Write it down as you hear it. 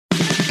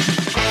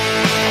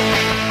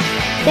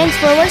Thanks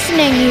for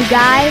listening, you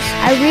guys.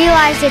 I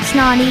realize it's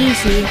not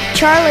easy.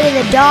 Charlie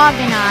the dog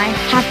and I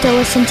have to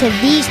listen to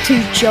these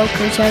two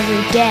jokers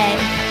every day.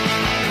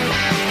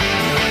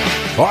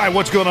 All right,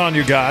 what's going on,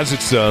 you guys?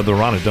 It's the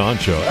Ron and Don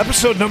Show,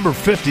 episode number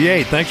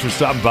 58. Thanks for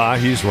stopping by.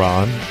 He's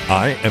Ron.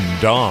 I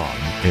am Don,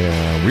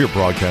 and we are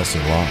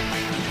broadcasting live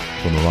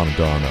from the Ron and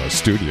Don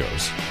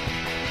studios.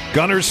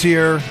 Gunner's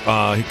here.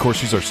 Of course,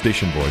 he's our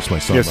station voice, my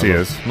son. Yes, he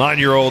is.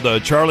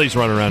 9-year-old Charlie's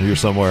running around here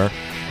somewhere.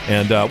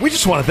 And we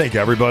just want to thank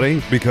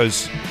everybody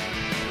because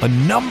a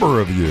number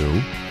of you,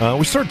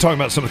 we started talking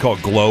about something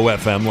called Glow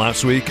FM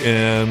last week,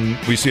 and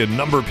we see a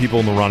number of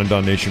people in the Ron and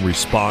Don Nation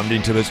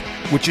responding to this,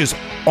 which is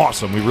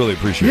awesome. We really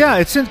appreciate it. Yeah,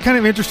 it's kind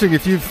of interesting.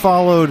 If you've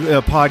followed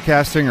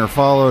podcasting or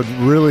followed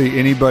really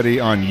anybody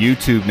on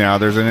YouTube now,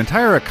 there's an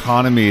entire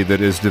economy that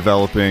is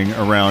developing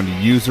around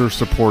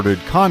user-supported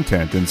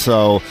content. And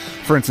so,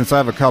 for instance, I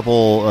have a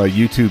couple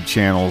YouTube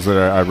channels that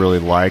I really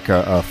like.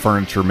 A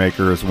furniture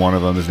maker is one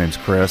of them. His name's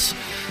Chris.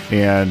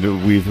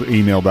 And we've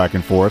emailed back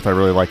and forth. I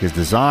really like his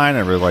design.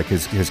 I really like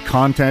his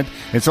content.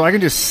 And so I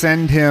can just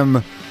send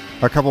him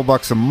a couple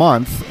bucks a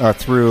month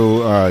through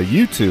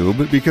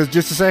YouTube, because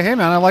just to say, hey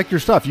man, I like your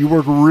stuff. You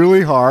work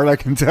really hard. I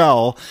can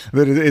tell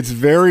that it's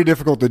very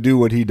difficult to do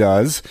what he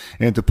does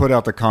and to put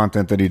out the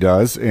content that he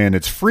does, and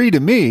it's free to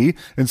me.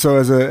 And so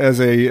as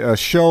a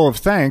show of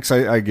thanks,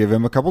 I give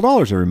him a couple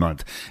dollars every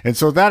month. And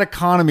so that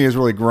economy has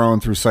really grown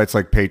through sites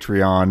like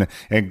Patreon,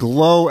 and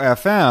Glow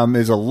FM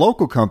is a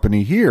local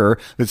company here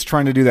that's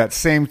trying to do that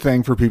same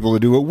thing for people to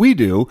do what we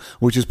do,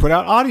 which is put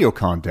out audio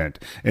content.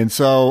 And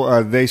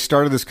so they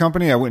started this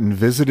company. I went and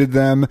visited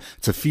them.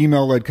 It's a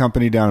female-led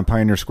company down in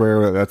Pioneer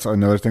Square. That's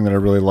another thing that I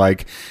really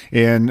like.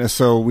 And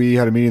so we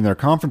had a meeting in their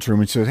conference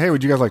room, and she said, hey,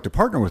 would you guys like to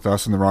partner with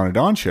us in the Ron and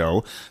Don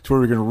Show, to where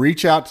we're going to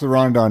reach out to the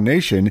Ron and Don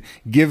Nation,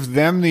 give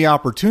them the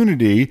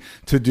opportunity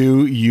to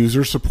do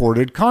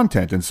user-supported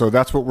content. And so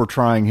that's what we're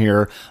trying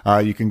here.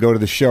 You can go to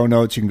the show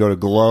notes. You can go to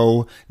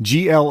Glow,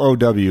 Glow,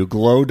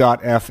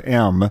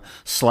 glow.fm/Ron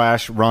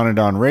and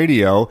Don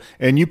Radio,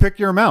 and you pick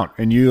your amount.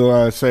 And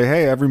you say,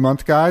 hey, every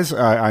month, guys,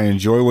 I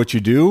enjoy what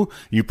you do.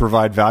 You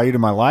provide value to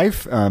my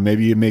life.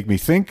 Maybe you make me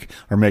think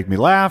or make me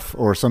laugh,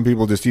 or some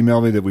people just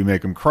email me that we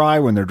make them cry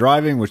when they're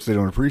driving, which they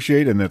don't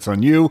appreciate, and that's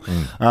on you.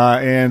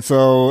 And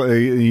so,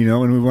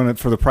 and we want it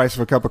for the price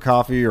of a cup of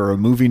coffee or a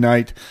movie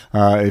night.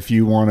 If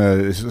you want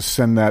to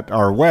send that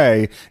our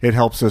way, it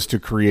helps us to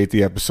create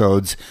the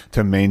episodes,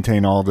 to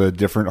maintain all the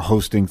different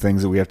hosting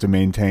things that we have to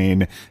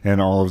maintain, and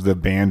all of the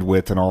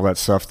bandwidth and all that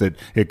stuff that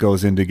it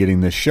goes into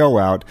getting this show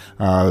out.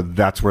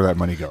 That's where that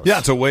money goes. Yeah,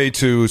 it's a way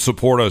to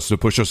support us, to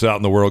push us out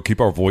in the world, keep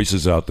our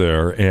voices out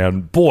there.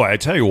 And boy, I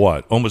tell you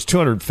what, almost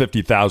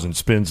 250,000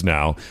 spins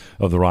now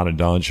of the Ron and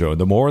Don Show. And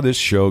the more this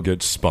show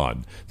gets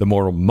spun, the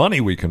more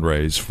money we can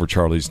raise for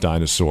Charlie's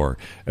Dinosaur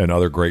and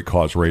other great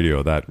cause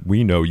radio that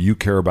we know you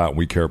care about and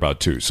we care about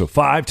too. So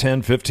 $5,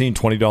 $10, $15,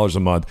 $20 a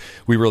month.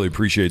 We really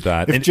appreciate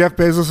that. If Jeff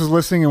Bezos is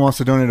listening and wants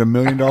to donate $1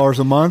 million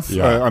a month,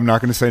 I'm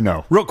not going to say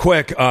no. Real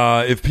quick,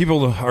 if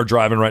people are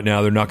driving right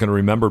now, they're not going to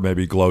remember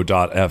maybe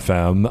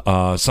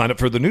glow.fm. Sign up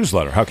for the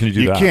newsletter. How can you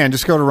do that? You can.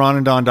 Just go to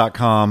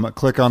ronanddon.com,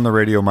 click on the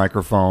radio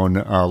microphone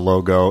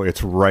logo.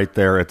 It's right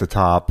there at the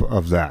top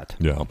of that.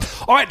 Yeah.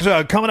 All right,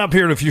 coming up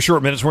here in a few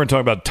short minutes, we're going to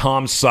talk about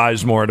Tom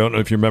Sizemore. I don't know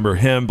if you remember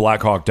him,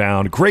 Black Hawk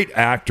Down. Great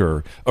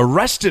actor.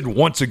 Arrested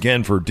once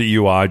again for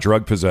DUI,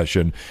 drug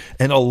possession.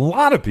 And a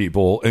lot of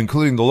people,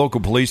 including the local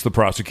police, the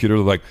prosecutor, are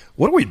like,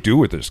 what do we do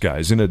with this guy?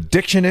 Is it an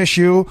addiction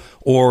issue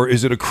or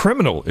is it a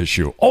criminal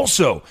issue?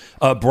 Also,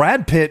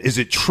 Brad Pitt, is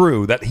it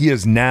true that he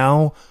is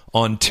now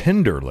on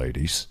Tinder,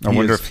 ladies? I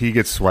wonder if he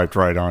gets swiped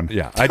right on.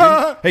 Yeah.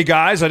 Hey,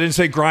 guys, I didn't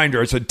say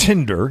Grindr. I said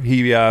Tinder.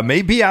 He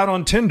may be out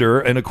on Tinder.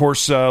 And, of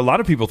course, a lot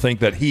of people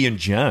think that he and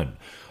Jen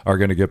are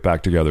going to get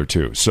back together,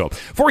 too. So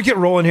before we get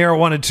rolling here, I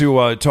wanted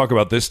to talk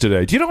about this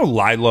today. Do you know who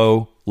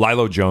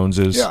Lilo Jones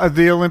is? Yeah,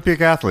 the Olympic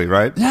athlete,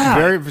 right?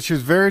 Yeah. She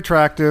was very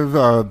attractive,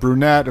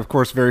 brunette, of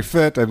course, very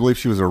fit. I believe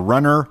she was a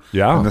runner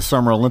in the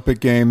Summer Olympic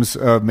Games,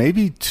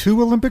 maybe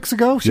 2 Olympics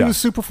ago. She was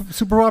super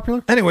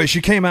popular. Anyway,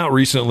 she came out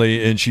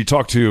recently and she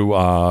talked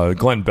to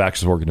Glenn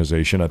Beck's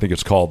organization. I think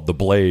it's called The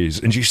Blaze.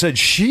 And she said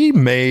she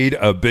made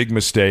a big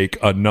mistake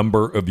a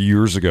number of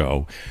years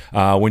ago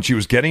when she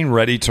was getting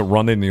ready to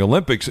run in the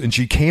Olympics. And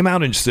she came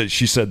out and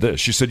she said this.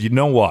 She said, you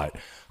know what?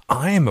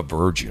 I am a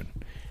virgin.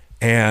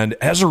 And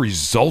as a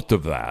result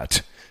of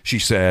that, she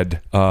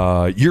said,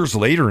 years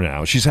later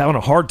now, she's having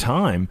a hard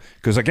time,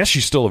 because I guess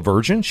she's still a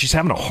virgin. She's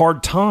having a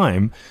hard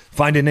time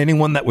finding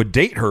anyone that would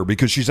date her,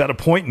 because she's at a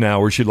point now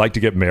where she'd like to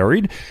get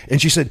married.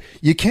 And she said,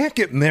 you can't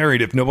get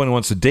married if no one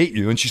wants to date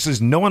you. And she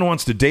says no one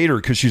wants to date her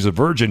because she's a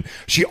virgin.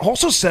 She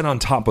also said on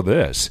top of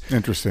this,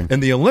 interesting, in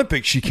the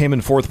Olympics, she came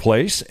in 4th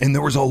place, and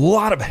there was a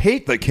lot of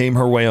hate that came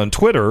her way on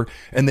Twitter.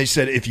 And they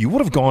said, if you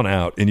would have gone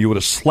out and you would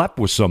have slept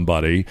with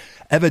somebody,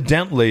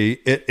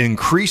 evidently it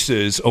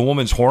increases a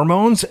woman's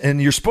hormones,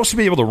 and you're supposed to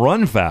be able to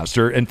run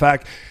faster. In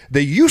fact,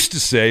 they used to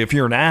say if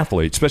you're an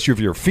athlete, especially if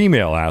you're a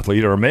female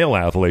athlete or a male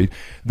athlete,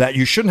 that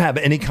you shouldn't have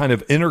any kind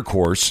of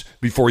intercourse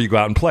before you go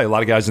out and play. A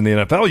lot of guys in the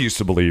NFL used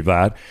to believe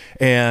that.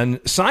 And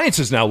science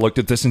has now looked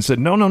at this and said,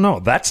 no,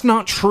 that's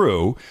not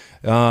true.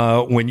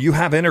 When you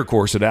have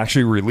intercourse, it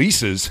actually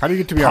releases How do you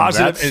get to be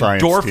positive on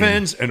that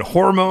endorphins and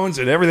hormones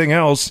and everything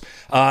else.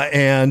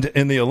 And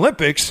in the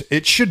Olympics,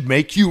 it should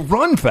make you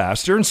run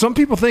faster. And some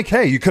people think,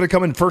 hey, you could have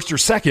come in first or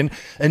second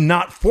and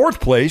not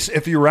fourth place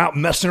if you were out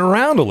messing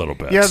around a little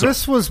bit. Yeah,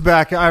 this was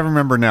back. I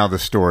remember now the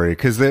story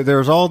because there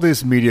was all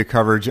this media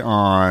coverage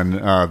on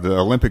the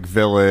Olympic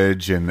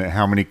Village and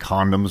how many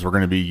condoms were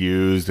going to be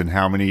used and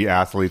how many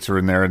athletes are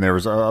in there. And there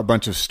was a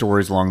bunch of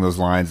stories along those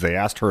lines. They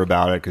asked her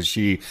about it because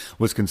she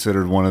was considered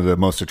one of the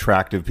most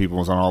attractive people,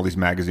 was on all these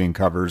magazine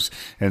covers.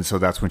 And so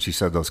that's when she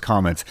said those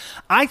comments.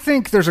 I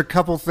think there's a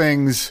couple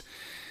things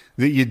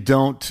that you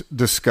don't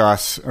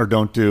discuss or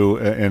don't do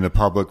in the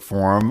public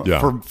forum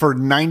for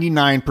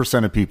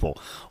 99% of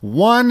people.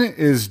 One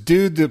is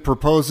dude that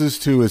proposes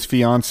to his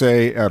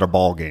fiance at a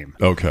ball game.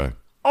 Okay.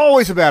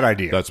 Always a bad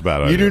idea. That's a bad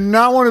idea. You do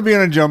not want to be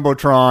in a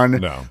Jumbotron.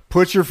 No.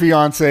 Put your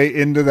fiance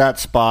into that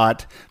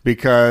spot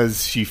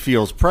because she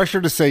feels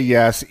pressure to say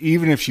yes,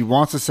 even if she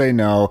wants to say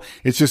no.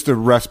 It's just a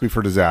recipe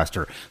for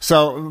disaster.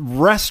 So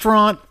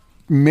restaurant,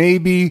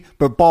 maybe,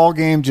 but ball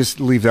game, just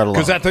leave that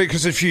alone.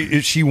 Because if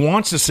she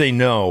wants to say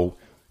no,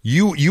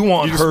 you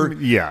want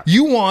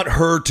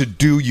her to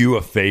do you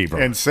a favor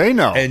and say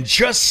no, and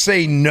just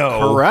say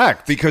no.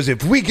 Correct. Because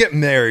if we get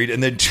married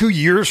and then 2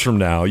 years from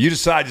now you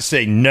decide to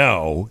say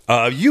no,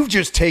 you've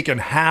just taken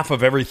half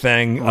of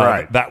everything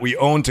that we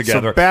own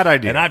together. It's a bad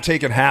idea. And I've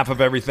taken half of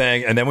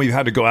everything, and then we've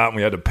had to go out and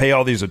we had to pay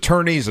all these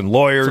attorneys and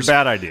lawyers. It's a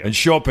bad idea. And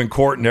show up in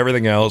court and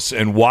everything else.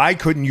 And why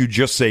couldn't you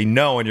just say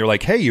no? And you're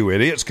like, hey, you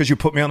idiots, because you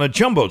put me on a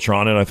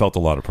Jumbotron, and I felt a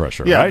lot of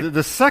pressure. Yeah. Right?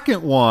 The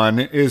second one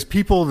is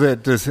people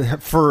that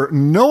for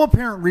no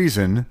apparent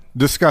reason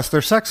discuss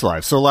their sex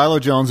lives. So Lila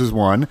Jones is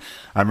one.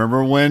 I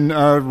remember when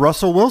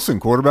Russell Wilson,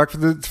 quarterback for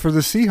the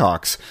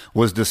Seahawks,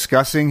 was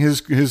discussing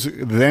his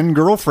then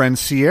girlfriend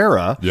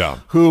Sierra,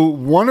 who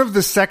one of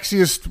the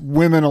sexiest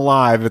women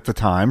alive at the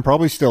time,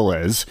 probably still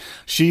is.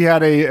 She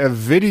had a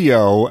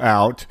video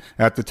out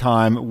at the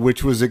time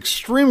which was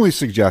extremely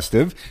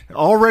suggestive.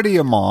 Already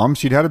a mom,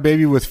 she'd had a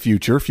baby with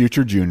Future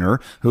Jr.,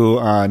 who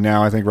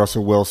now I think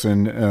Russell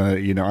Wilson,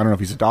 I don't know if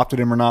he's adopted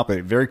him or not, but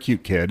a very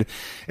cute kid.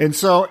 And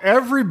so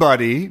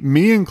everybody,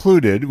 me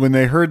included, when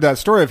they heard that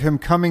story of him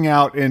coming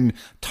out and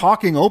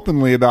talking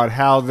openly about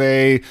how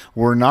they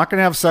were not going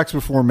to have sex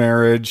before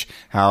marriage,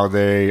 how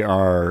they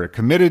are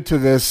committed to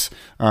this.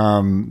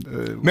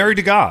 Married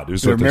to God.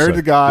 They're married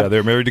to God. Yeah,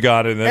 they're married to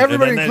God. And then,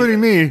 everybody,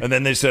 including me. And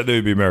then they said they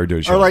would be married to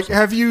each other. Are like,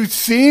 have you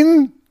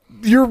seen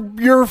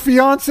your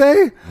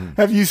fiance?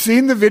 Have you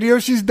seen the video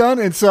she's done?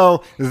 And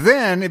so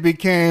then it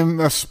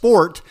became a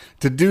sport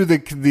to do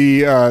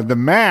the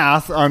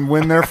math on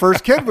when their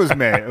first kid was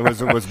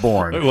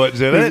born. What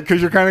did it?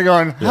 Because you're kind of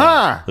going,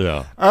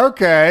 Yeah.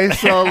 Okay,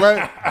 so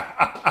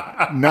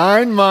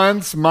 9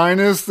 months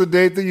minus the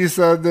date that you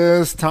said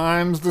this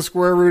times the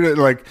square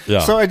root.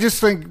 So I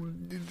just think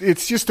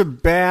it's just a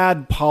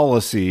bad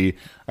policy.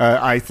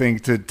 I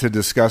think to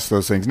discuss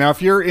those things. Now,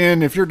 if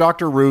you're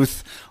Dr.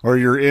 Ruth or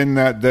you're in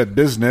that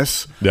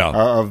business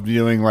of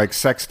doing like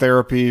sex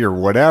therapy or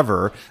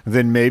whatever,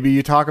 then maybe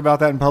you talk about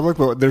that in public.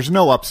 But there's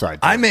no upside.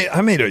 I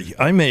made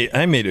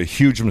a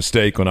huge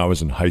mistake when I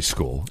was in high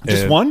school.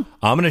 Just one?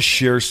 I'm going to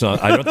share some.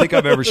 I don't think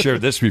I've ever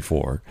shared this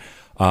before,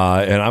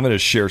 and I'm going to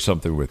share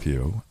something with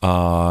you.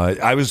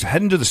 I was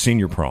heading to the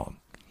senior prom,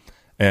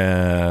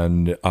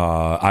 and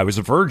I was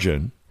a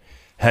virgin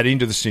heading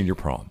to the senior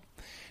prom.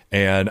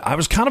 And I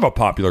was kind of a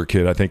popular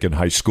kid, I think, in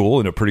high school,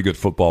 and a pretty good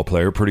football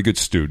player, pretty good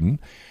student.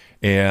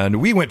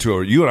 And you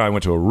and I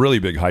went to a really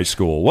big high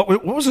school.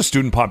 What was the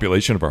student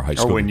population of our high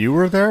school? Oh, when you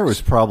were there, it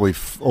was probably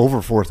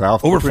over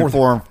 4,000. Over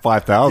 4,000 and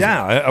 5,000.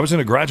 Yeah, I was in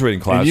a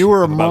graduating class. And you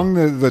were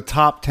among the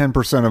top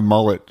 10% of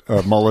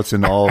mullets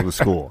in all of the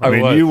school. I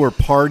mean, you were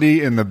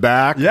party in the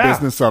back,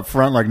 business up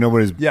front, like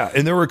nobody's. Yeah,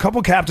 and there were a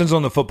couple captains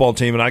on the football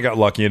team, and I got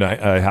lucky, and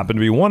I happened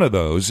to be one of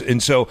those.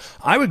 And so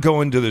I would go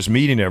into this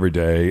meeting every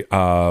day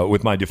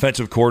with my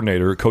defensive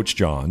coordinator, Coach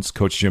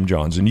Jim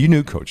Johns, and you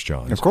knew Coach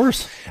Johns, of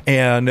course.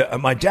 And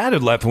my dad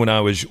had left when I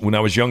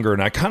was younger,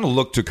 and I kind of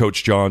looked to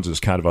Coach Johns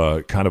as kind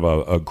of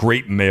a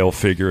great male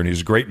figure, and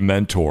he's a great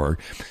mentor.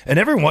 And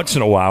every once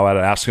in a while, I'd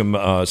ask him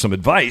some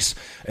advice.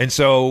 And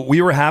so we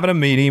were having a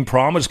meeting.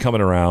 Prom was coming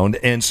around,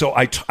 and so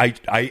I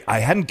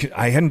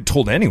hadn't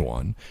told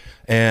anyone,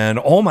 and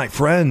all my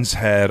friends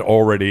had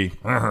already,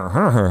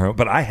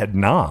 but I had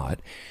not.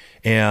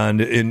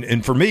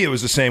 And for me, it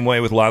was the same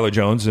way with Lila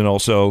Jones, and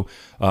also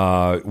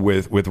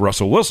with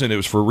Russell Wilson. It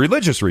was for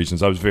religious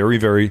reasons. I was very,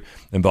 very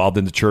involved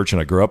in the church,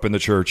 and I grew up in the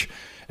church.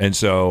 And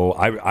so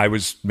I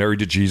was married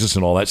to Jesus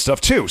and all that stuff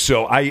too.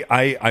 So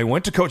I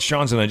went to Coach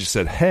Johns and I just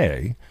said,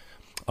 hey,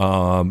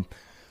 I'm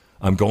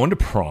going to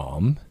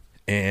prom,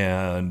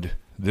 and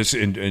this,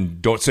 and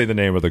don't say the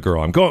name of the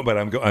girl. I'm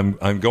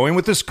going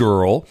with this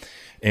girl,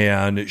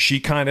 And she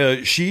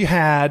dated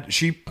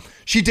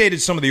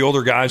some of the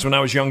older guys when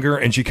I was younger,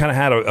 and she kind of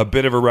had a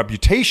bit of a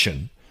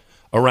reputation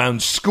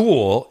around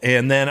school.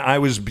 And then I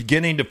was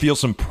beginning to feel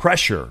some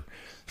pressure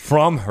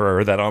from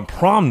her that on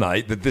prom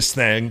night that this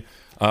thing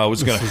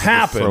was going to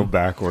happen. So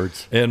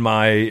backwards. In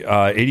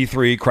my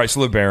 83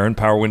 Chrysler Baron,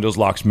 power windows,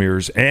 locks,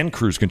 mirrors, and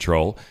cruise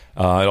control.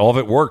 All of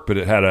it worked, but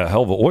it had a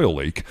hell of an oil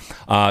leak.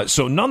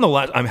 So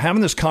nonetheless, I'm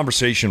having this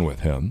conversation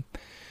with him,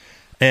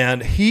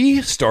 and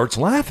he starts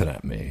laughing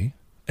at me.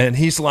 And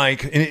he's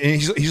like,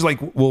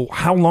 well,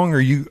 how long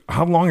are you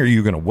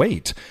going to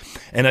wait?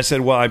 And I said,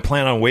 well, I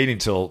plan on waiting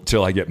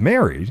till I get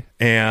married.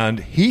 And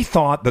he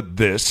thought that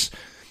this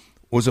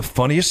was the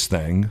funniest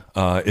thing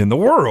in the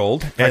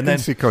world. And then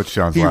see Coach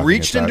John's he laughing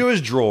reached at that. into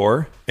his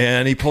drawer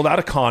and he pulled out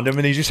a condom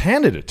and he just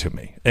handed it to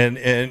me. And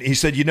he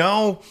said,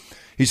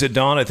 he said,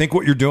 Don, I think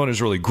what you're doing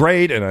is really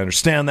great, and I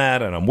understand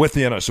that, and I'm with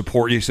you and I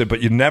support you. He said,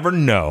 but you never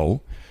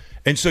know.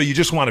 And so you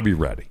just want to be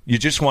ready. You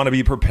just want to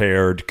be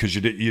prepared because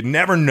you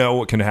never know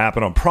what can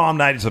happen on prom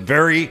night. It's a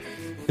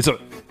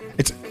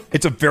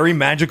very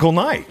magical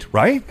night,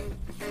 right?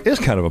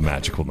 It's kind of a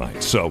magical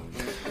night. So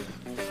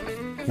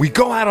we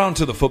go out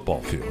onto the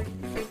football field,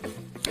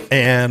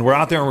 and we're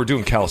out there and we're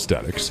doing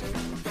calisthenics.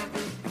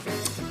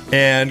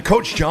 And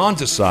Coach John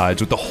decides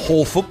with the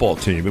whole football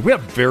team, and we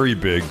have a very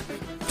big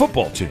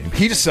football team.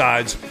 He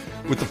decides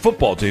with the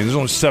football team, there's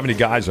only 70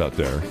 guys out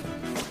there,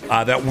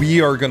 that we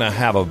are going to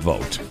have a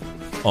vote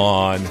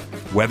on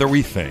whether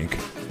we think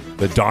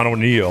that Don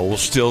O'Neill will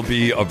still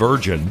be a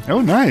virgin.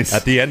 Oh, nice.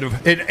 At the end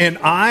of it. And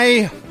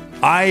I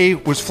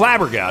was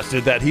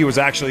flabbergasted that he was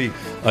actually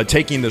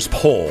taking this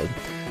poll.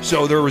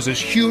 So there was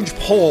this huge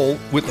poll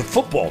with the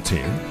football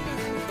team.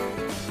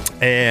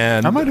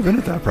 And I might have been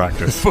at that the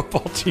practice.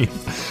 football team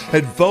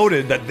had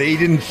voted that they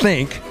didn't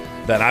think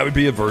that I would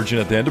be a virgin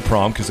at the end of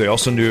prom because they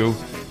also knew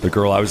the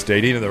girl I was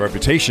dating and the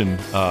reputation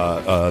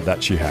that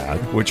she had,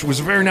 which was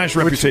a very nice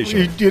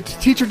reputation. If a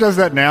teacher does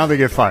that now, they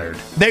get fired.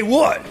 They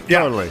would, yeah.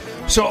 Totally.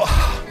 So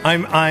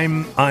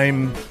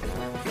I'm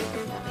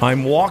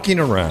walking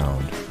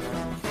around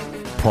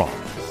prom,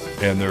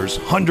 and there's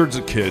hundreds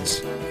of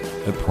kids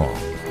at prom,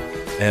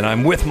 and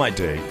I'm with my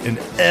date, and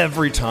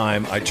every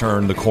time I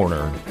turn the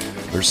corner,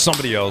 there's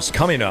somebody else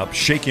coming up,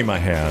 shaking my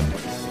hand,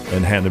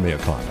 and handing me a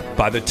condom.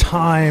 By the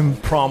time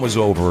prom was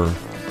over,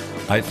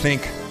 I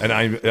think, and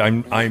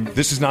I'm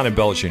this is not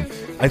embellishing,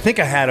 I think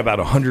I had about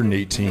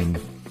 118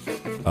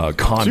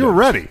 condoms. So you were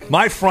ready.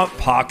 My front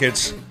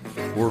pockets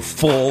were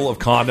full of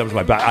condoms.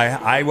 My back,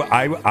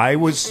 I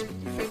was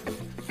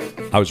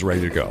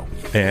ready to go.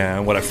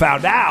 And what I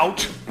found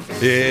out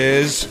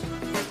is,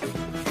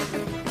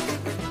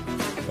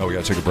 we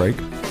gotta take a break.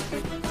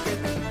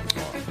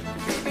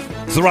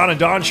 It's the Ron and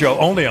Don Show,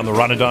 only on the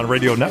Ron and Don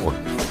Radio Network.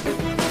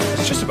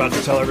 It's just about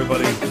to tell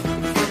everybody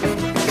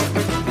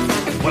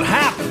what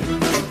happened.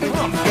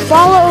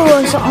 Follow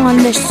us on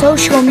the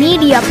social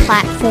media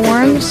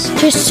platforms.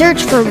 Just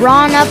search for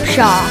Ron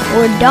Upshaw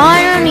or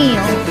Don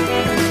O'Neill.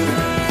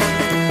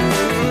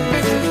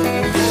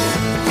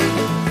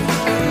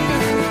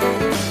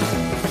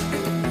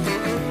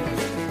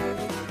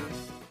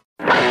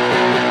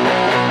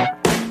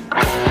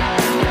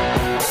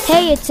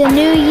 Hey, it's a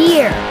new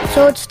year,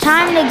 so it's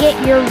time to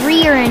get your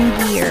rear in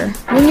gear.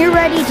 When you're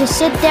ready to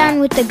sit down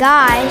with the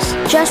guys,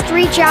 just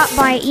reach out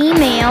by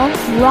email,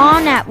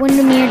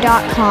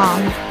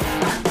 ron@windermere.com.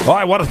 Well,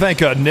 I want to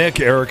thank Nick,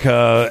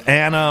 Erica,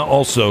 Anna,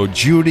 also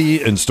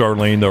Judy and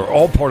Starlene. They're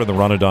all part of the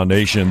Ron and Don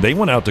Nation. They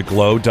went out to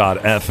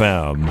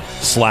glow.fm/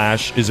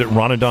 is it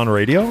Ron and Don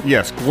Radio?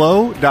 Yes,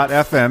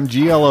 glow.fm,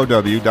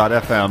 glow.fm/Ron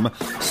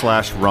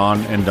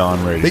and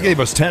Don Radio. They gave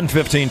us $10,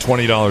 $15,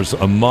 $20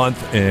 a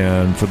month,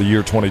 and for the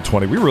year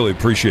 2020, we really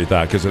appreciate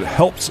that because it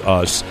helps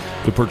us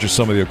to purchase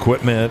some of the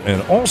equipment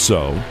and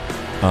also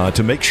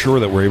to make sure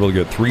that we're able to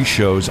get 3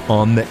 shows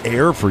on the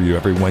air for you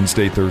every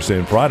Wednesday, Thursday,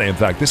 and Friday. In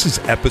fact, this is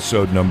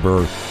episode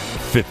number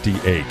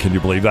 58. Can you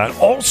believe that?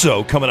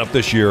 Also, coming up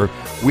this year,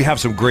 we have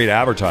some great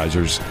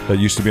advertisers that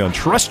used to be on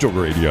terrestrial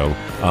radio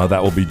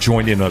that will be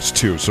joining us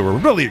too. So we're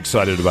really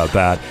excited about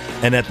that.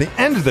 And at the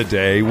end of the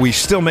day, we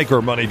still make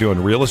our money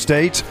doing real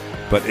estate.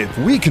 But if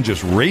we can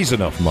just raise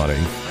enough money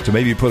to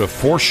maybe put a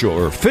 4 show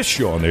or a 5th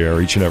show on the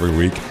air each and every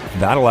week,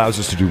 that allows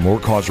us to do more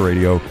cause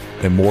radio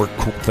and more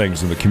cool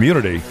things in the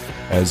community.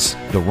 As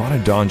the Ron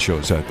and Don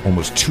show's had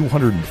almost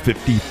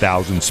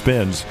 250,000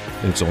 spins,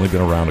 and it's only been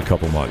around a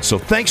couple months. So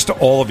thanks to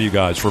all of you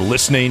guys for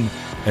listening,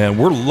 and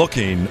we're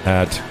looking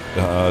at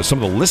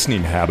some of the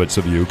listening habits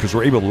of you because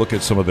we're able to look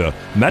at some of the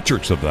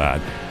metrics of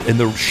that, and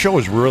the show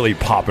is really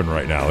popping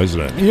right now, isn't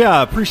it?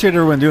 Yeah, appreciate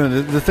everyone doing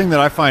it. The thing that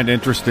I find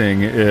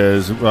interesting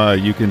is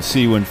you can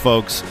see when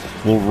folks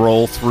will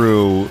roll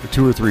through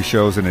 2 or 3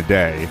 shows in a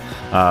day,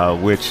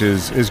 which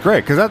is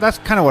great because that's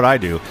kind of what I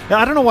do.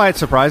 I don't know why it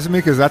surprises me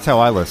because that's how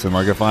I listen.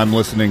 Like if I'm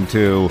listening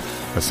to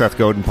a Seth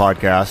Godin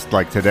podcast,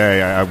 like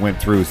today, I went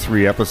through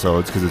 3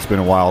 episodes because it's been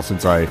a while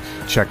since I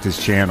checked his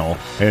channel,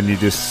 and you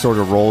just sort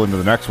of roll into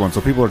the next one.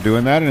 So people are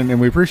doing that, and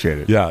we appreciate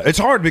it. Yeah, it's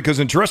hard because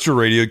in terrestrial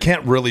radio, you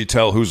can't really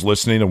tell who's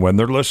listening and when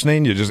they're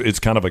listening. It's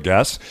kind of a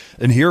guess.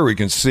 And here we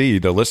can see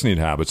the listening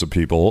habits of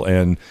people.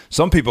 And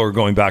some people are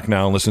going back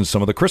now and listening to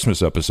some of the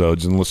Christmas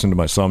episodes and listening to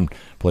my son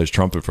plays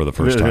trumpet for the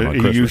first time on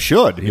Christmas. You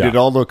should. He did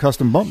all the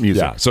custom bump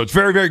music. Yeah, so it's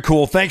very, very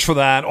cool. Thanks for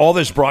that. All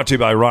this brought to you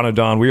by Ron and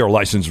Don. We are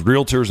licensed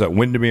realtors at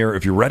Windermere.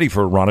 If you're ready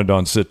for a Ron and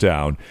Don sit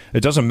down,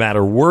 it doesn't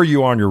matter where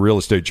you are on your real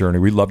estate journey.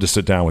 We'd love to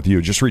sit down with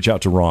you. Just reach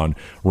out to Ron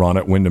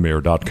at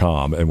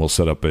windermere.com, and we'll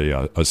set up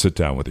a sit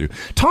down with you.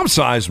 Tom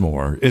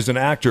Sizemore is an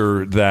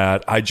actor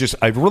that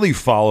I've really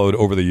followed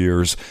over the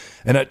years.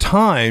 And at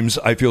times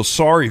I feel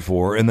sorry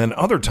for, and then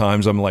other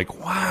times I'm like,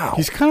 wow.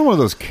 He's kind of one of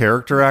those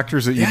character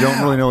actors that you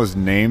don't really know his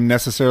name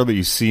necessarily, but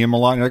you see him a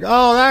lot, and you're like,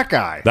 oh, that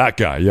guy. That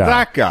guy, yeah.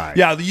 That guy.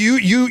 Yeah,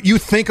 you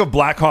think of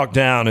Black Hawk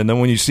Down, and then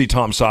when you see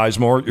Tom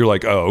Sizemore, you're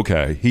like, oh,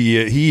 okay.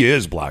 He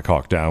is Black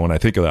Hawk Down when I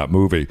think of that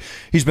movie.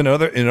 He's been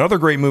in other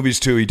great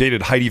movies, too. He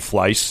dated Heidi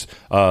Fleiss,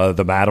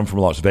 the madam from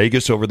Las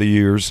Vegas over the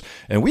years,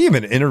 and we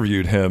even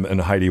interviewed him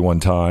and Heidi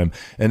one time.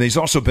 And he's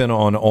also been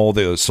on all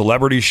the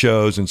celebrity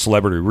shows and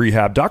Celebrity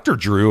Rehab. Dr.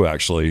 Drew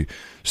actually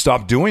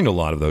stopped doing a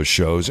lot of those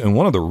shows, and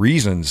one of the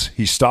reasons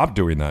he stopped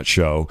doing that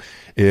show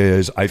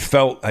is I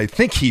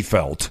think he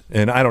felt,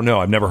 and I don't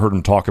know, I've never heard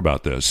him talk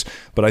about this,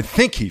 but I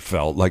think he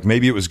felt like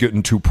maybe it was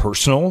getting too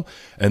personal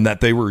and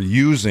that they were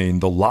using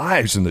the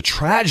lives and the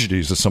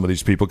tragedies of some of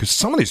these people, because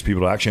some of these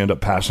people actually end up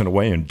passing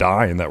away and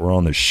dying that were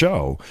on this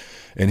show.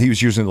 And he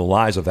was using the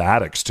lives of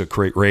addicts to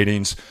create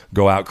ratings,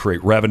 go out,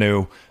 create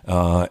revenue.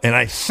 And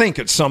I think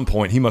at some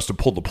point he must have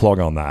pulled the plug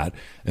on that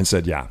and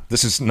said, yeah,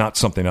 this is not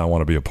something I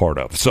want to be a part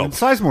of. So, and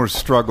Sizemore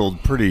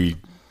struggled pretty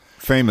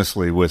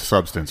famously with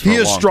substance for he a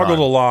has long struggled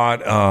time. a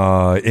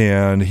lot,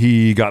 and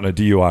he got in a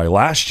DUI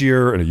last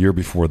year and a year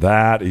before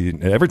that.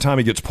 Every time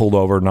he gets pulled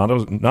over, not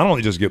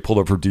only does he get pulled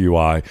over for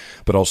DUI,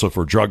 but also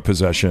for drug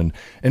possession.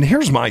 And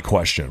here's my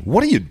question.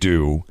 What do you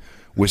do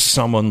with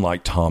someone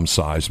like Tom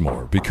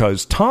Sizemore?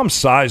 Because Tom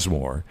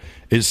Sizemore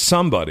is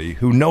somebody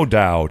who no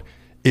doubt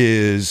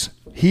is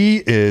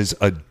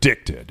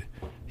addicted.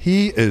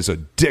 He is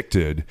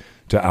addicted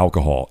to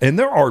alcohol. And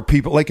there are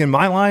people, like in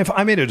my life,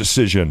 I made a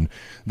decision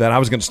that I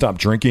was going to stop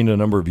drinking a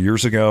number of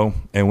years ago.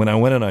 And when I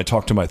went and I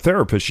talked to my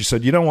therapist, she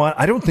said, you know what?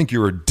 I don't think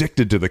you're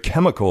addicted to the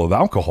chemical of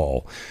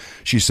alcohol.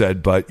 She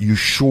said, but you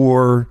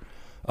sure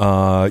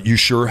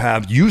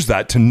have used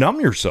that to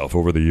numb yourself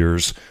over the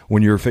years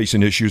when you're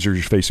facing issues or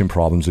you're facing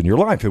problems in your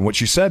life. And what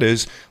she said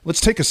is, let's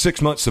take a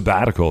 6-month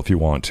sabbatical if you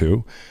want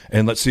to,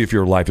 and let's see if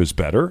your life is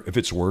better, if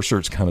it's worse, or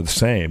it's kind of the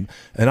same.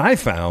 And I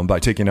found by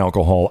taking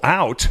alcohol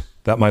out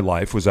that my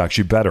life was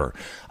actually better.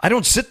 I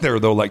don't sit there,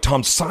 though, like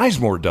Tom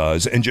Sizemore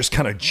does and just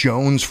kind of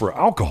jones for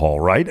alcohol,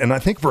 right? And I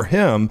think for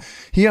him,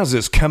 he has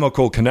this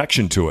chemical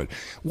connection to it.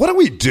 What do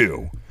we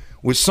do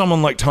with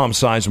someone like Tom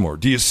Sizemore?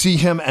 Do you see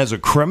him as a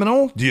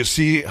criminal? Do you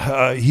see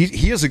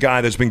he is a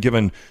guy that's been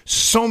given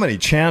so many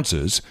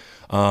chances,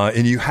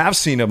 and you have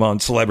seen him on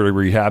Celebrity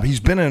Rehab. He's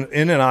been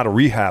in and out of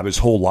rehab his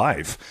whole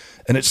life.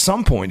 And at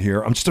some point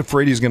here, I'm just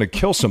afraid he's going to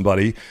kill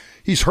somebody.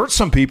 He's hurt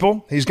some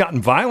people. He's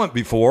gotten violent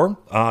before.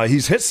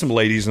 He's hit some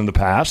ladies in the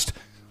past.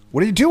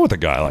 What do you do with a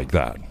guy like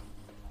that?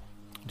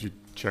 Did you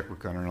check with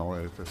Gunnar and I'll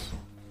edit this?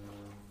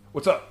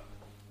 What's up?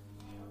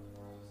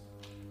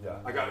 Yeah,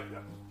 I got it. Yeah.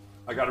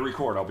 I got to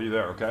record. I'll be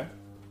there, okay?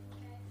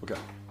 Okay.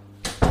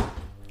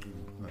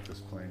 Let this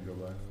plane go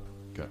by.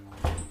 Okay.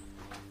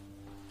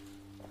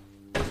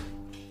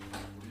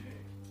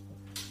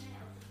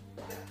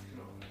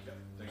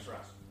 Thanks for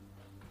asking.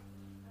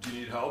 Do you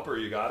need help or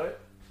you got it?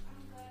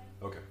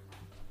 Okay.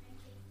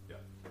 Yeah.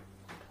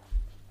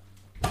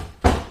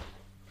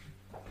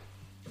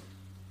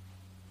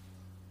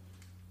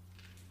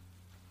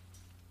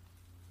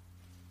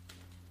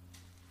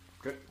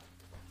 Good.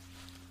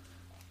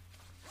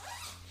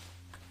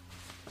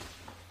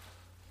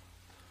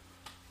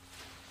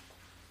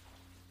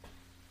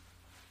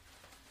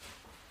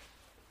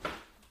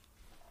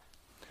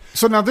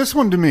 So now this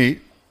one to me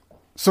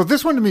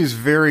is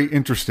very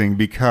interesting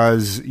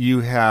because you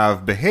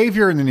have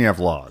behavior and then you have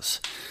laws.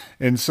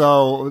 And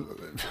so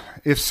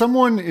if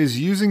someone is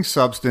using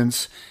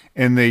substance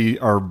and they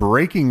are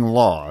breaking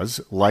laws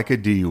like a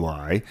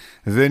DUI,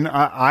 then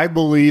I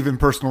believe in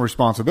personal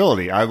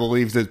responsibility. I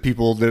believe that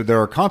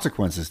there are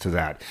consequences to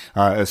that,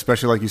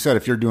 especially like you said,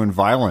 if you're doing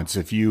violence,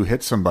 if you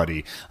hit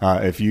somebody,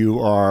 if you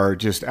are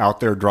just out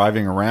there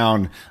driving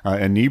around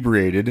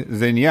inebriated,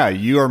 then yeah,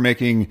 you are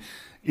making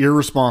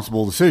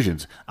irresponsible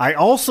decisions. I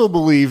also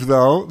believe,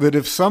 though, that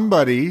if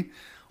somebody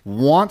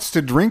wants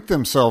to drink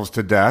themselves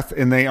to death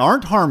and they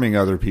aren't harming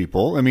other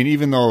people, I mean,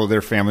 even though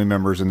their family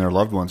members and their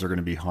loved ones are going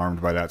to be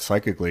harmed by that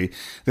psychically,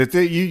 that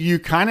you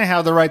kind of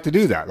have the right to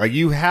do that. Like,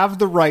 you have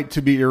the right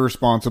to be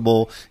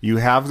irresponsible. You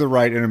have the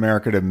right in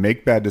America to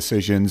make bad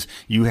decisions.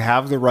 You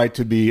have the right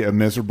to be a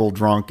miserable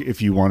drunk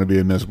if you want to be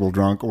a miserable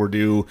drunk, or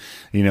do,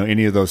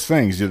 any of those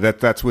things.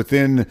 That's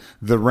within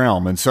the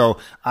realm. And so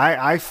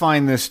I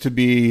find this to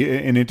be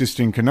an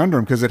interesting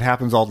conundrum because it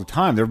happens all the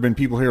time. There have been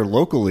people here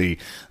locally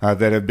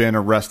that have been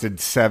arrested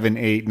arrested 7,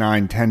 8,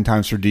 9, 10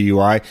 times for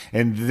DUI,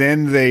 and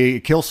then they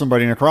kill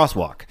somebody in a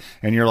crosswalk.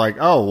 And you're like,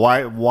 oh,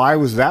 why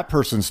was that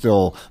person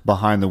still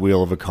behind the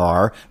wheel of a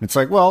car? And it's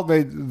like, well,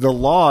 the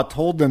law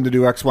told them to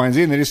do X, Y, and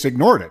Z, and they just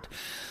ignored it.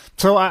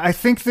 So I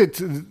think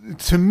that,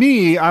 to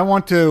me, I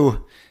want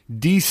to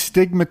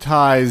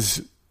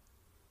destigmatize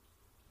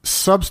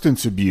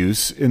substance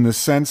abuse in the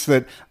sense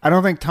that I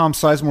don't think Tom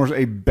Sizemore is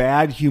a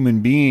bad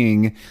human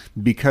being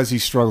because he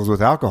struggles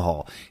with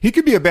alcohol. He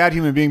could be a bad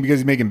human being because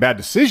he's making bad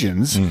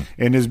decisions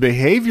and his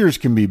behaviors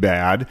can be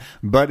bad,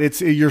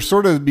 but you're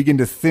sort of begin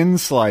to thin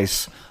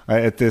slice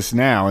at this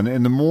now.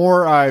 And the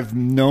more I've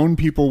known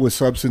people with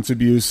substance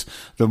abuse,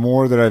 the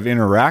more that I've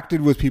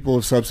interacted with people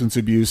with substance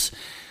abuse,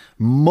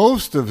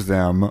 most of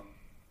them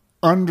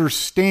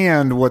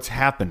understand what's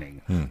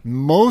happening.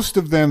 Most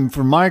of them,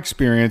 from my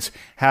experience,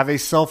 have a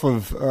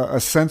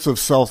sense of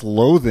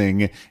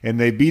self-loathing, and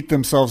they beat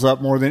themselves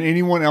up more than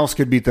anyone else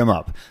could beat them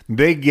up.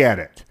 They get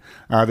it.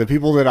 The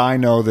people that I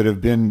know that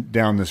have been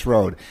down this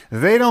road,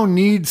 they don't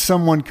need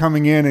someone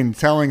coming in and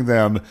telling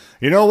them,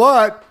 you know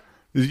what?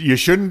 You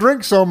shouldn't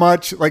drink so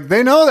much. Like,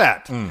 they know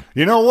that.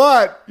 You know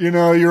what?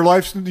 Your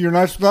life's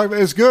not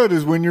as good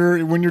as when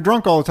you're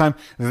drunk all the time.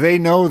 They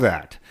know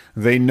that.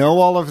 They know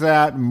all of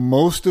that.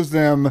 Most of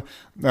them,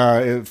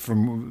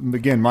 from,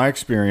 again, my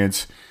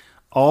experience,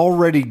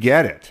 already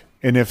get it.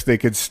 And if they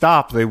could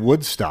stop, they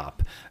would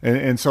stop.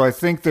 And so I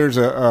think there's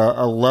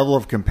a level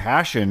of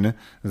compassion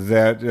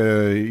that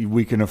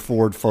we can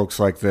afford folks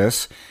like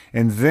this.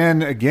 And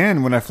then,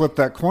 again, when I flip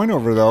that coin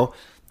over, though,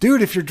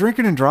 dude, if you're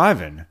drinking and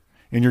driving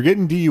and you're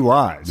getting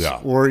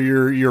DUIs or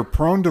you're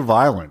prone to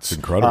violence. It's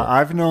incredible.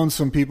 I've known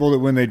some people that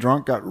when they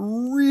drunk got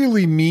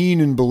really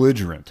mean and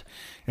belligerent.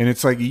 And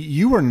it's like,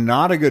 you are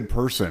not a good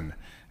person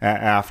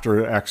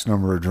after X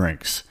number of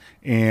drinks.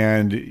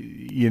 And,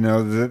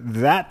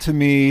 that to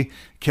me,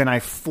 can I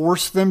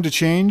force them to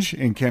change?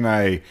 And can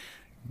I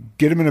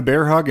get them in a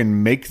bear hug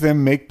and make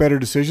them make better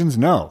decisions?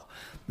 No.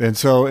 And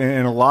so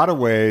in a lot of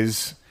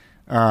ways,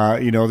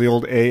 the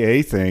old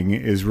AA thing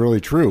is really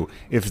true.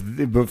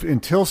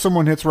 Until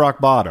someone hits rock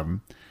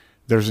bottom,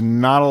 there's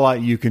not a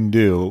lot you can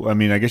do. I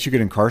mean, I guess you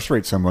could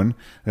incarcerate someone.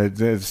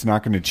 It's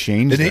not going to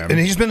change them. And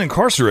he's been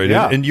incarcerated.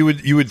 Yeah. And you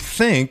would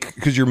think,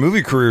 because your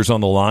movie career is on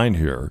the line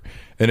here,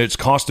 and it's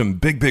cost him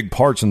big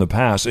parts in the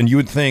past, and you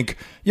would think,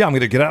 yeah, I'm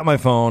going to get out my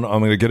phone, I'm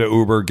going to get an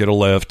Uber, get a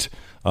Lyft,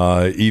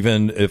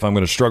 even if I'm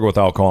going to struggle with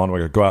alcohol and I'm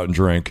going to go out and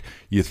drink,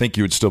 you think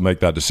you would still make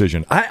that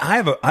decision. I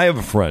have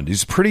a friend.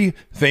 He's a pretty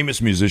famous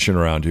musician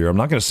around here. I'm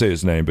not going to say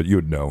his name, but you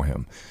would know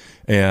him.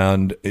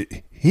 And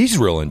he's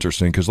real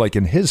interesting because, like,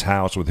 in his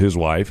house with his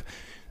wife,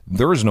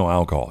 there is no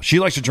alcohol. She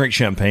likes to drink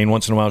champagne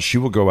once in a while. She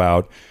will go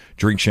out,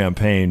 drink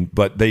champagne,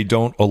 but they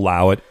don't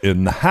allow it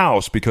in the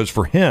house because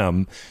for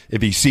him,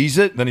 if he sees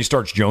it, then he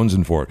starts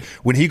jonesing for it.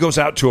 When he goes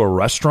out to a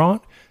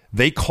restaurant,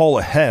 they call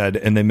ahead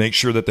and they make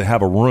sure that they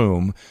have a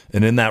room.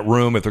 And in that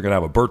room, if they're going to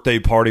have a birthday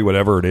party,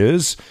 whatever it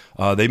is,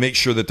 they make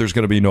sure that there's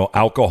going to be no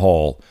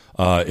alcohol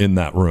in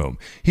that room.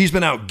 He's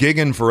been out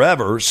gigging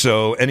forever.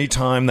 So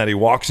anytime that he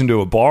walks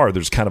into a bar,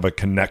 there's kind of a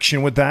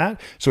connection with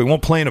that. So he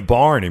won't play in a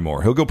bar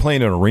anymore. He'll go play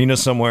in an arena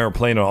somewhere or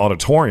play in an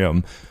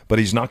auditorium, but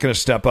he's not going to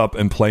step up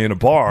and play in a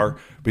bar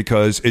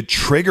because it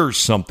triggers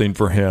something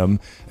for him.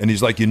 And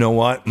he's like, you know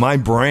what? My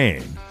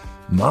brain,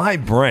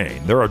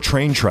 there are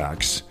train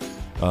tracks.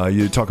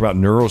 You talk about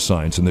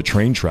neuroscience and the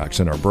train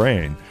tracks in our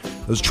brain.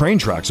 Those train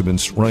tracks have been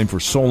running for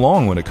so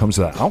long when it comes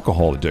to that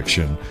alcohol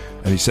addiction.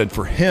 And he said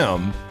for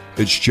him,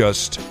 it's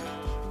just,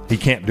 he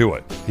can't do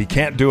it. He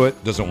can't do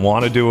it, doesn't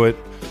want to do it.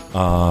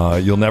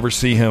 You'll never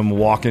see him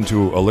walk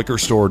into a liquor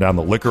store down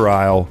the liquor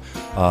aisle.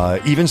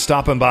 Even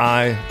stopping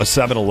by a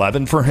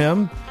 7-Eleven for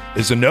him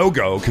is a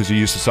no-go because he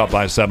used to stop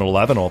by a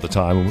 7-Eleven all the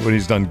time when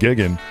he's done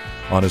gigging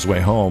on his way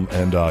home,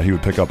 and he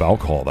would pick up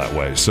alcohol that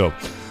way. So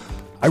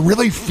I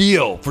really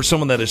feel for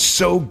someone that is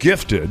so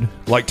gifted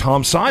like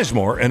Tom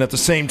Sizemore, and at the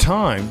same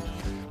time,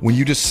 when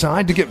you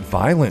decide to get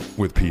violent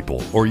with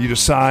people or you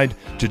decide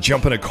to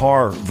jump in a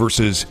car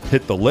versus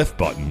hit the lift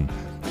button,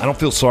 I don't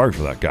feel sorry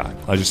for that guy.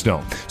 I just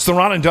don't. It's the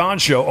Ron and Don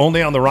Show,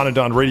 only on the Ron and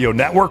Don Radio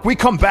Network. We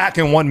come back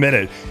in 1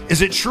 minute.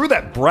 Is it true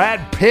that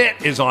Brad Pitt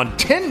is on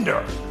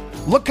Tinder?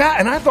 Look at,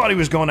 and I thought he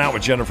was going out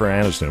with Jennifer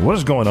Aniston. What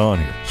is going on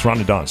here? It's Ron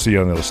and Don. See you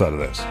on the other side of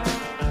this.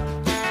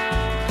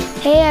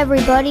 Hey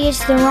everybody,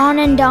 it's the Ron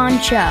and Don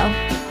Show.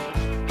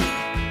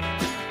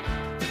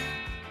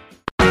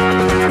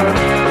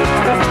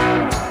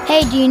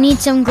 Hey, do you need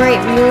some great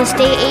real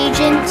estate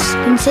agents?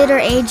 Consider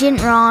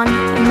Agent Ron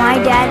and my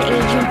dad,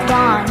 Agent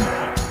Don.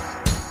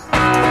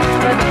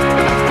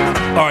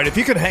 All right, if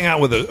you could hang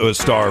out with a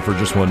star for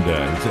just one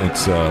day,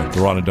 it's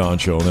the Ron and Don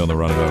Show, only on the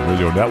Ron and Don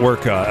Radio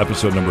Network,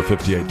 episode number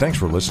 58. Thanks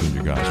for listening,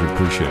 you guys. We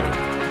appreciate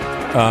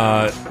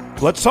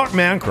it. Let's talk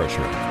Man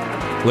Crusher.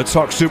 Let's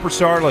talk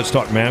Superstar. Let's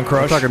talk Man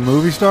Crush. Talking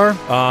movie star?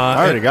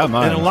 I already got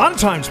mine. And a lot of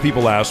times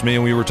people ask me,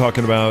 and we were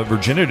talking about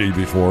virginity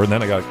before, and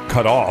then I got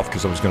cut off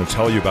because I was going to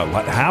tell you about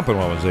what happened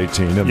when I was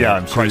 18. And Yeah,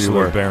 I'm sure you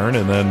were. Chrysler Baron,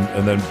 and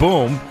then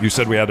boom, you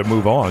said we had to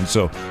move on.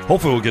 So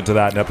hopefully we'll get to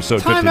that in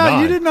episode Time 59.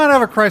 out. You did not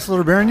have a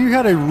Chrysler Baron. You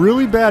had a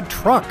really bad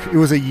truck. It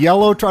was a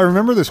yellow truck. I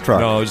remember this truck.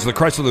 No, it was the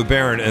Chrysler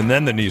Baron and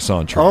then the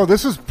Nissan truck. Oh,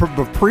 this is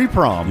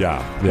pre-prom.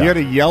 Yeah. You had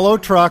a yellow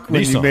truck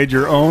when you Nissan. made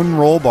your own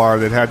roll bar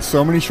that had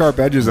so many sharp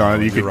edges on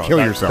it you You're could right. kill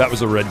That- yourself. That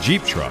was a red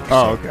Jeep truck.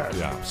 Oh, So, okay.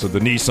 Yeah. So the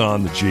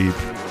Nissan, the Jeep,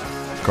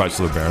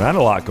 Chrysler Baron. I had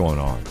a lot going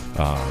on.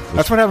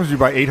 That's what happens when you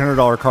buy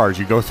 $800 cars.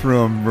 You go through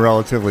them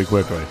relatively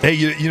quickly. Hey,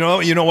 you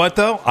know what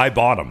though? I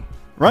bought them.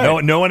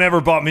 Right. No one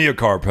ever bought me a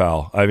car,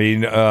 pal. I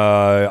mean,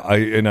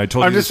 I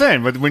told I'm you. just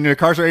saying, but when the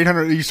cars are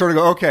 $800, you sort of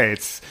go, okay,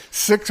 it's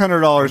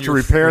 $600 to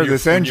repair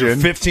this When you're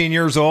engine. 15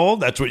 years old,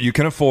 that's what you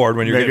can afford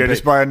when you're Maybe I getting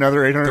just buy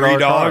another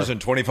 $800 car.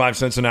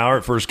 $3.25 an hour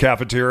at First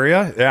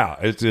Cafeteria. Yeah,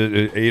 it's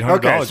 $800.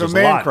 Okay, so is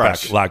man a lot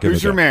crush. back in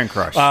Who's the your day. man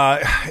crush?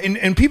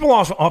 And people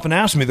often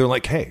ask me, they're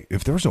like, "Hey,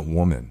 if there was a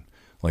woman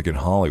like in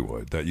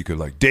Hollywood that you could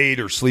like date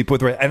or sleep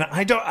with," and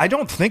I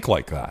don't think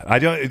like that. I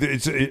don't.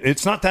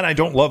 It's not that I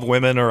don't love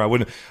women or I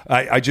wouldn't.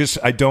 I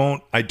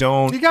don't.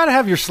 You got to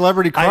have your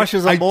celebrity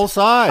crushes on both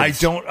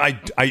sides.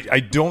 I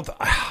don't.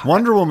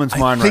 Wonder Woman's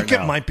mine I think right it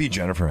now. might be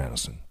Jennifer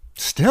Aniston.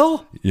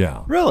 Still?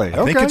 Yeah. Really?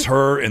 I think Okay. it's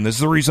her, and this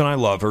is the reason I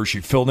love her. She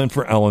filled in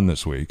for Ellen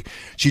this week.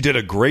 She did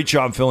a great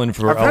job filling in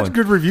for I've Ellen. had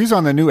good reviews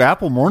on the new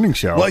Apple Morning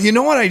Show. Well, you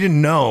know what I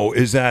didn't know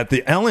is that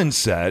the Ellen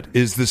set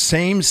is the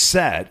same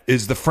set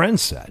as the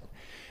Friends set.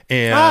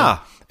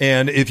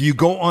 And if you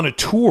go on a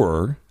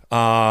tour,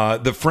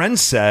 the Friends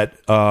set,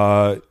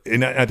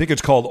 and I think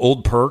it's called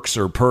Old Perks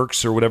or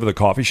whatever the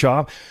coffee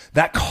shop,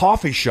 that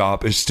coffee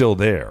shop is still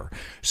there.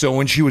 So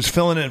when she was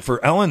filling in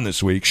for Ellen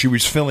this week, she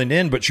was filling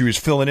in, but she was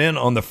filling in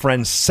on the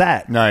Friends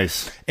set.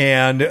 Nice.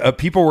 And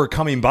people were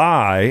coming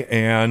by,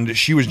 and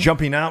she was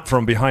jumping out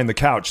from behind the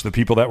couch, the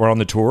people that were on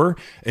the tour,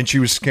 and she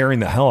was scaring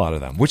the hell out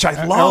of them, which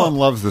I love. Ellen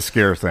loves the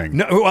scare thing.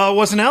 No, well, it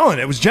wasn't Ellen.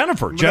 It was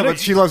Jennifer. No, but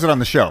she loves it on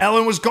the show.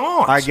 Ellen was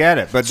gone. I get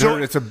it, but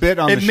it's a bit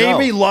on the It show. made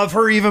me love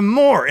her even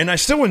more, and I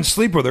still wouldn't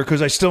sleep with her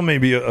because I still may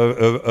be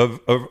a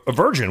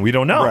virgin. We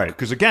don't know. Right.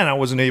 Because, again, I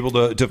wasn't able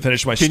to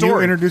finish my Can story.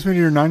 you introduce me to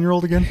your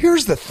 9-year-old again?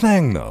 Here's the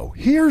thing, though.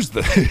 Here's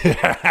the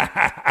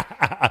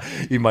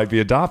you might be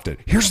adopted.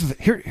 Here's the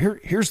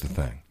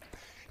thing.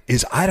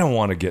 Is I don't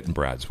want to get in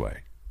Brad's way.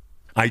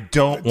 I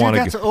don't want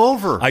to. That's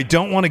over. I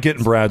don't want to get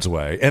in Brad's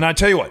way. And I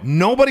tell you what,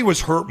 nobody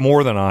was hurt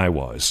more than I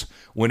was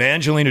when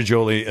Angelina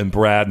Jolie and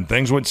Brad and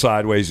things went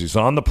sideways. He's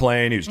on the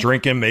plane. He was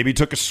drinking. Maybe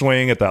took a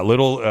swing at that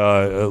little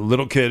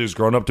kid who's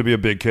grown up to be a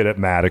big kid at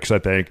Maddox, I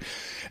think.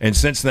 And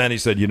since then, he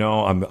said,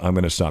 I'm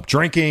going to stop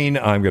drinking.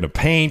 I'm going to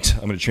paint.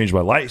 I'm going to change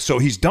my life. So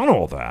he's done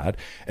all that.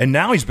 And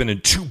now he's been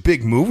in 2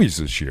 big movies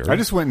this year. I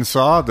just went and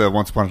saw the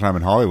Once Upon a Time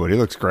in Hollywood. He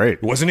looks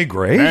great. Wasn't he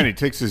great? Man, he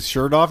takes his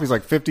shirt off. He's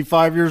like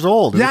 55 years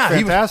old. It looks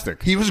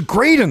fantastic. He was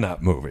great in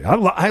that movie.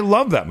 I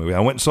love that movie. I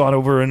went and saw it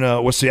over in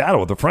West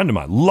Seattle with a friend of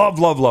mine. Love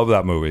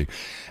that movie.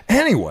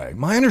 Anyway,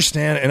 my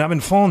understanding, and I've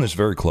been following this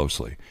very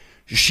closely,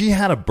 she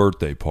had a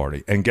birthday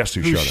party, and guess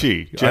who Who's showed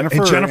she? up? Jennifer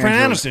And Jennifer or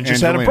Aniston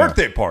just had a Angelina?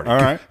 birthday party. All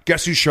right.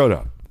 Guess who showed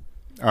up?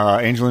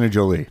 Angelina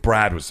Jolie.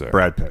 Brad was there.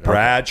 Brad Pitt.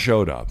 Brad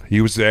showed up.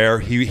 He was there.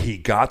 He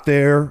got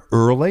there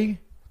early,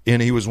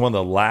 and he was one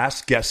of the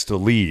last guests to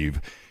leave,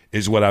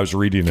 is what I was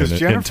reading in Because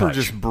Jennifer Touch.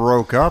 just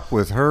broke up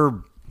with her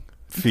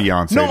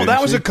fiance. No, didn't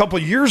that was she? a couple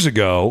years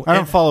ago. I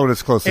don't follow it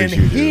as closely And as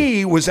you do.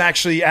 he was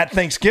actually at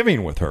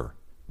Thanksgiving with her.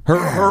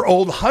 Her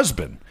old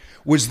husband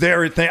was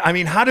there at I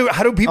mean, how do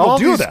people All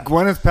do these that?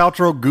 Gwyneth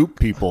Paltrow goop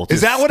people.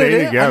 Is just that what it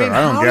stay is? Together.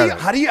 I don't get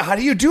it. How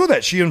do you do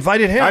that? She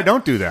invited him. I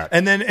don't do that.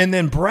 And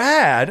then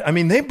Brad. I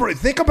mean,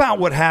 think about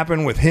what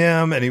happened with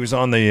him. And he was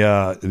on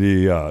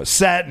the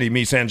set, and he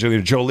meets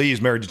Angelina Jolie.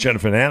 He's married to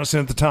Jennifer Aniston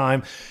at the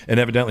time, and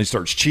evidently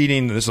starts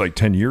cheating. This is like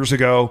 10 years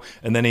ago,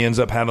 and then he ends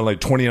up having like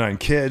 29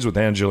 kids with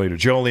Angelina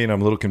Jolie. And I'm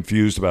a little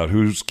confused about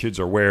whose kids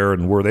are where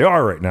and where they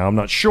are right now. I'm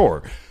not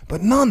sure,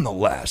 but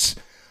nonetheless,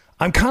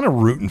 I'm kind of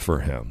rooting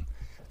for him.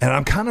 And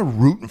I'm kind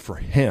of rooting for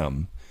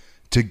him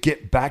to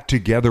get back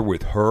together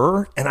with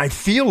her. And I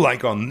feel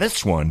like on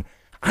this one,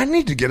 I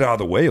need to get out of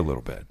the way a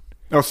little bit.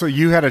 Oh, so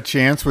you had a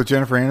chance with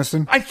Jennifer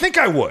Aniston? I think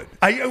I would.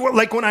 I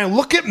like when I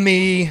look at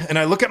me and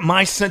I look at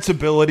my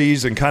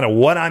sensibilities and kind of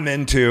what I'm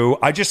into.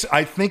 I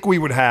think we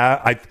would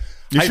have.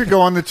 You should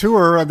go on the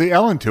tour, the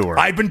Ellen tour.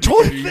 I've been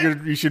told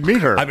you should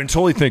meet her. I've been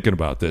totally thinking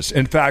about this.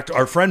 In fact,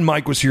 our friend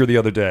Mike was here the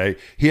other day.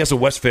 He has a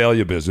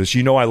Westphalia business.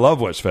 You know I love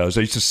Westphalias.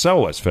 I used to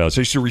sell Westphalias.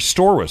 I used to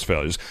restore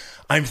Westphalias.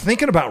 I'm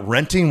thinking about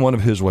renting one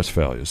of his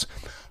Westphalias.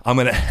 I'm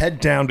going to head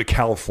down to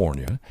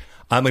California.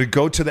 I'm going to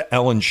go to the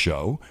Ellen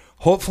show.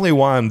 Hopefully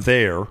while I'm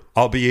there,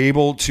 I'll be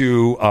able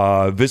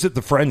to visit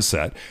the Friends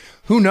set.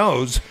 Who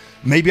knows?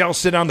 Maybe I'll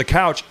sit on the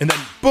couch and then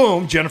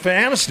boom, Jennifer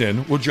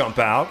Aniston will jump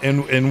out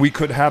and we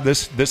could have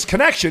this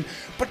connection.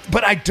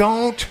 But I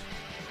don't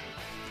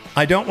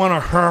want to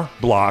her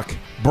block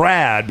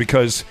Brad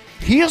because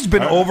He has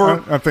been I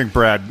don't think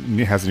Brad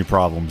has any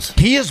problems.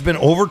 He has been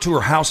over to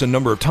her house a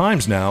number of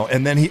times now,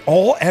 and then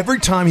every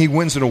time he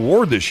wins an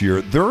award this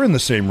year, they're in the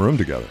same room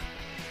together.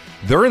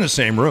 They're in the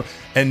same room,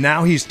 and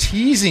now he's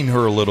teasing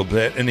her a little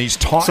bit, and he's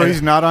talking. So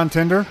he's not on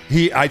Tinder?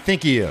 I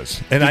think he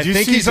is, and I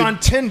think he's on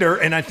Tinder,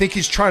 and I think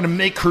he's trying to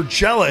make her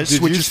jealous.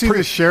 Did you see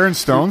the Sharon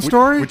Stone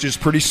story? Which is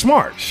pretty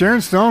smart. Sharon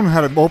Stone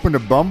had opened a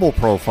Bumble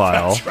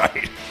profile. That's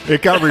right.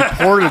 It got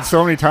reported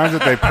so many times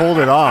that they pulled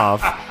it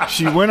off.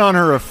 She went on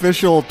her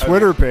official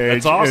Twitter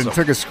page and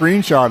took a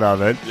screenshot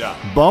of it. Yeah.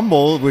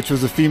 Bumble, which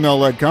was a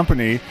female-led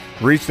company,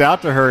 reached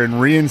out to her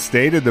and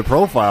reinstated the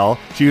profile.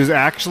 She was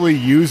actually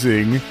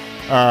using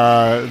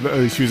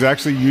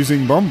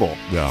Bumble.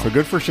 Yeah. So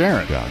good for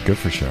Sharon. Yeah, good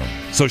for Sharon.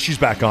 So she's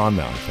back on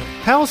now, I think.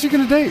 How else are you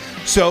going to date?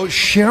 So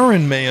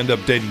Sharon may end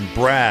up dating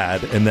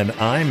Brad, and then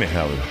I may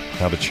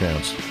have a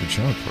chance with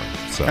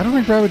Jennifer. So I don't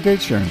think Brad would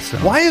date Sharon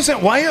Stone. Why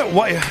isn't why?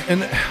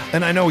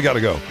 And I know we got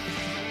to go.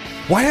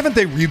 Why haven't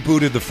they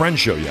rebooted the Friends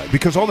show yet?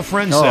 Because all the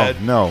Friends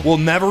said, no, we'll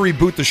never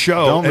reboot the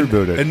show. Don't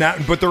reboot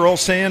it. But they're all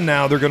saying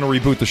now they're going to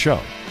reboot the show.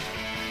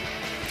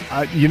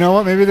 You know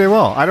what? Maybe they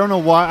will. I don't know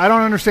why. I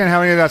don't understand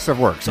how any of that stuff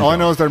works. All I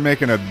know is they're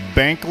making a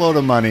bank load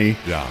of money.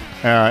 Yeah.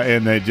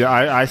 And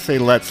I say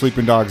let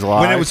sleeping dogs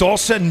lie. When it was all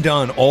said and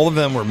done, all of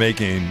them were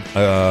making,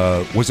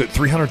 was it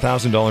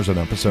 $300,000 an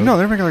episode? No,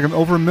 they're making like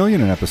over $1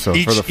 million an episode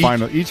for the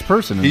final. Each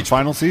person in the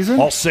final season.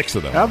 All 6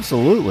 of them.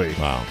 Absolutely.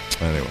 Wow.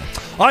 Anyway,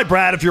 all right,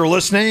 Brad. If you're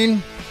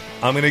listening,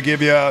 I'm going to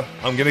give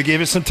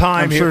you some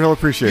time. I'm sure he'll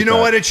appreciate. You know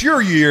what? It's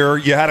your year.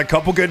 You had a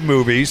couple good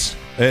movies.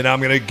 And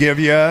I'm gonna give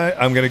you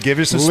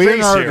some space here.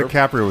 Leonardo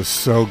DiCaprio was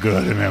so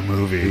good in that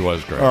movie. He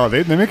was great. Oh,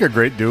 they make a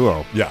great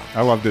duo. Yeah,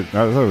 I loved it.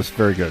 I thought it was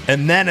very good.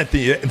 And then at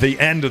the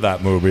end of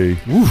that movie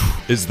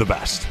is the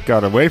best.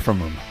 Got away from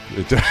him.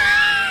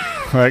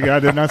 Like, I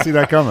did not see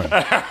that coming.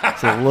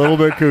 It's a little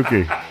bit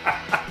kooky.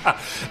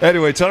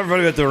 Anyway, tell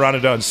everybody about the Ron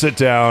and Don Sit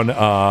Down.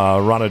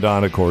 Ron and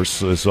Don, of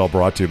course, this is all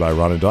brought to you by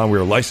Ron and Don. We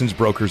are licensed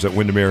brokers at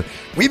Windermere.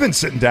 We've been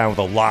sitting down with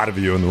a lot of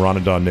you in the Ron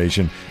and Don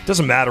Nation. It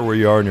doesn't matter where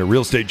you are in your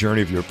real estate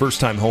journey. If you're a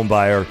first-time home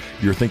buyer,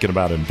 you're thinking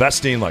about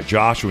investing like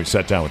Josh, when we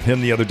sat down with him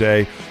the other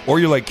day, or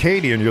you're like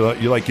Katie, and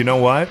you're like, you know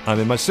what? I'm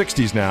in my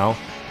 60s now.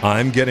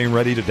 I'm getting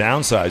ready to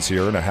downsize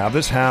here, and I have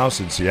this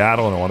house in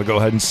Seattle, and I want to go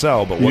ahead and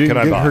sell, but what can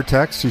I buy? Her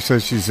text? She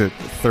says she's at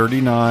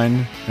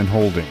 39 and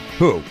holding.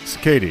 Who? It's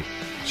Katie.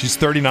 She's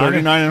 39?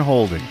 39 and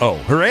holding. Oh,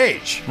 her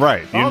age.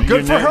 Right.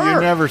 Good for her.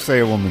 You never say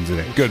a woman's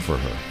age. Good for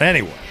her.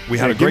 Anyway, we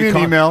had a give great me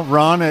an email,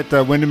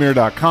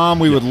 ron@windermere.com.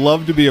 We would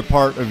love to be a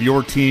part of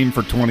your team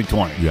for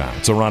 2020. Yeah,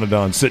 it's a Ron and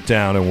Don Sit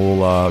Down, and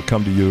we'll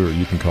come to you, or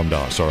you can come to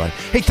us, all right?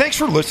 Hey, thanks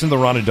for listening to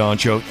the Ron and Don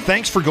Show.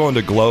 Thanks for going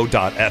to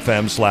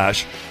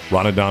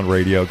glow.fm/Ron and Don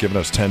Radio, giving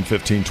us $10,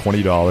 $15,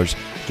 $20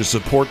 to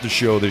support the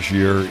show this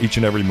year, each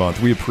and every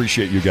month. We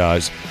appreciate you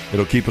guys.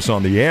 It'll keep us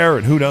on the air,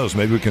 and who knows,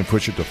 maybe we can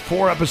push it to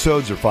 4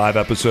 episodes or 5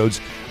 episodes,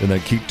 and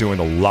then keep doing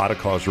a lot of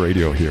cause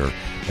radio here.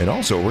 And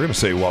also, we're going to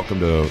say welcome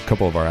to a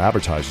couple of our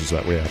advertisers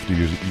that we have to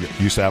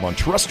used to have on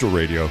terrestrial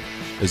radio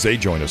as they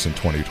join us in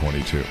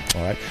 2022.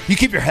 All right? You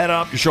keep your head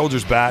up, your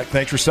shoulders back.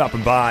 Thanks for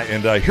stopping by.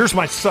 And here's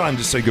my son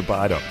to say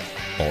goodbye to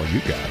all you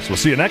guys. We'll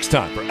see you next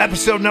time for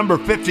episode number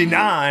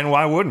 59.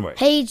 Why wouldn't we?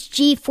 Hey, it's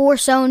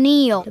G-Force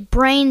O'Neill, the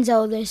brains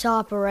of this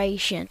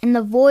operation, and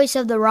the voice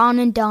of the Ron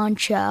and Don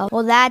Show.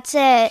 Well, that's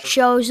it.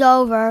 Show's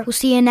over. We'll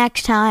see you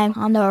next time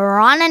on the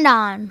Ron and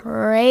Don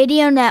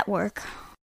Radio Network.